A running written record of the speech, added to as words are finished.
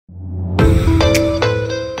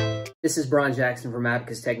This is Brian Jackson from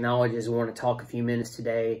Abacus Technologies. I want to talk a few minutes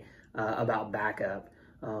today about backup.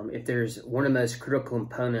 If there's one of the most critical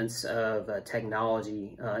components of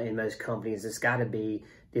technology in most companies, it's got to be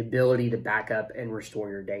the ability to back up and restore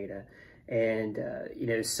your data. And,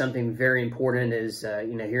 something very important is,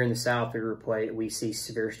 here in the South, we see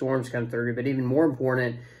severe storms come through, but even more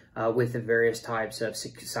important with the various types of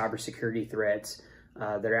cybersecurity threats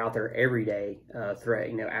that are out there every day,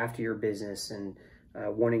 after your business and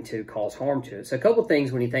wanting to cause harm to it. So a couple of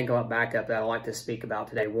things when you think about backup that I'd like to speak about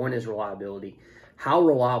today. One is reliability. How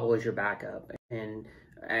reliable is your backup? And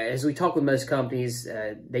as we talk with most companies,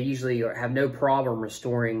 they usually have no problem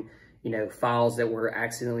restoring, files that were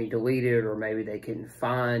accidentally deleted or maybe they couldn't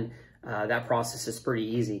find. That process is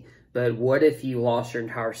pretty easy. But what if you lost your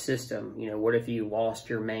entire system? What if you lost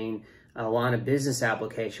your main line of business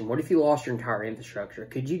application? What if you lost your entire infrastructure?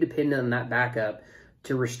 Could you depend on that backup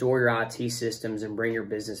to restore your IT systems and bring your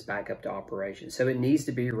business back up to operation? So it needs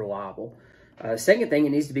to be reliable. Second thing, it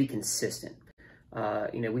needs to be consistent.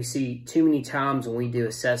 We see too many times when we do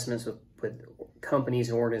assessments with companies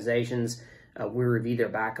and organizations, we review their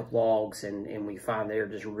backup logs and we find they're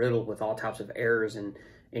just riddled with all types of errors and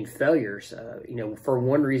failures, for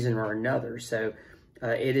one reason or another. So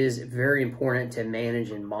it is very important to manage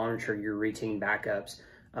and monitor your routine backups.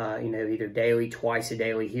 Either daily, twice a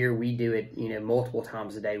daily. Here we do it, multiple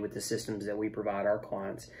times a day with the systems that we provide our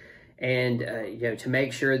clients. And, to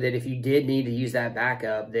make sure that if you did need to use that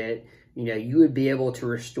backup, that, you would be able to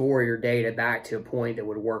restore your data back to a point that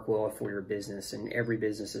would work well for your business. And every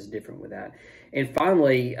business is different with that. And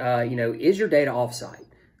finally, is your data offsite?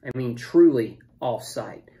 I mean, truly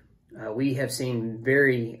offsite. We have seen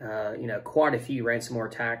quite a few ransomware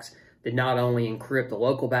attacks that not only encrypt the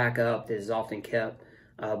local backup that is often kept,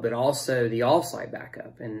 but also the offsite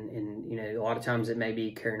backup. And a lot of times it may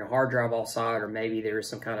be carrying a hard drive offsite, or maybe there is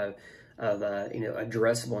some kind of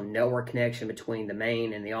addressable network connection between the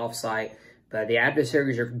main and the offsite. But the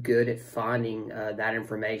adversaries are good at finding that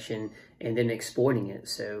information and then exploiting it.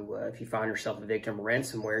 So if you find yourself a victim of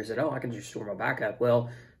ransomware, say, I can just store my backup.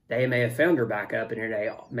 Well, they may have found your backup and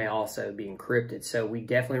it may also be encrypted. So we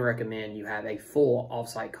definitely recommend you have a full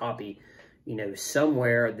offsite copy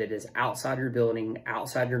somewhere that is outside your building,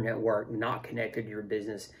 outside your network, not connected to your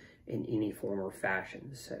business in any form or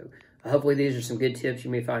fashion. So hopefully these are some good tips you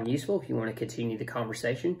may find useful. If you want to continue the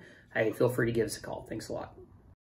conversation, hey, feel free to give us a call. Thanks a lot.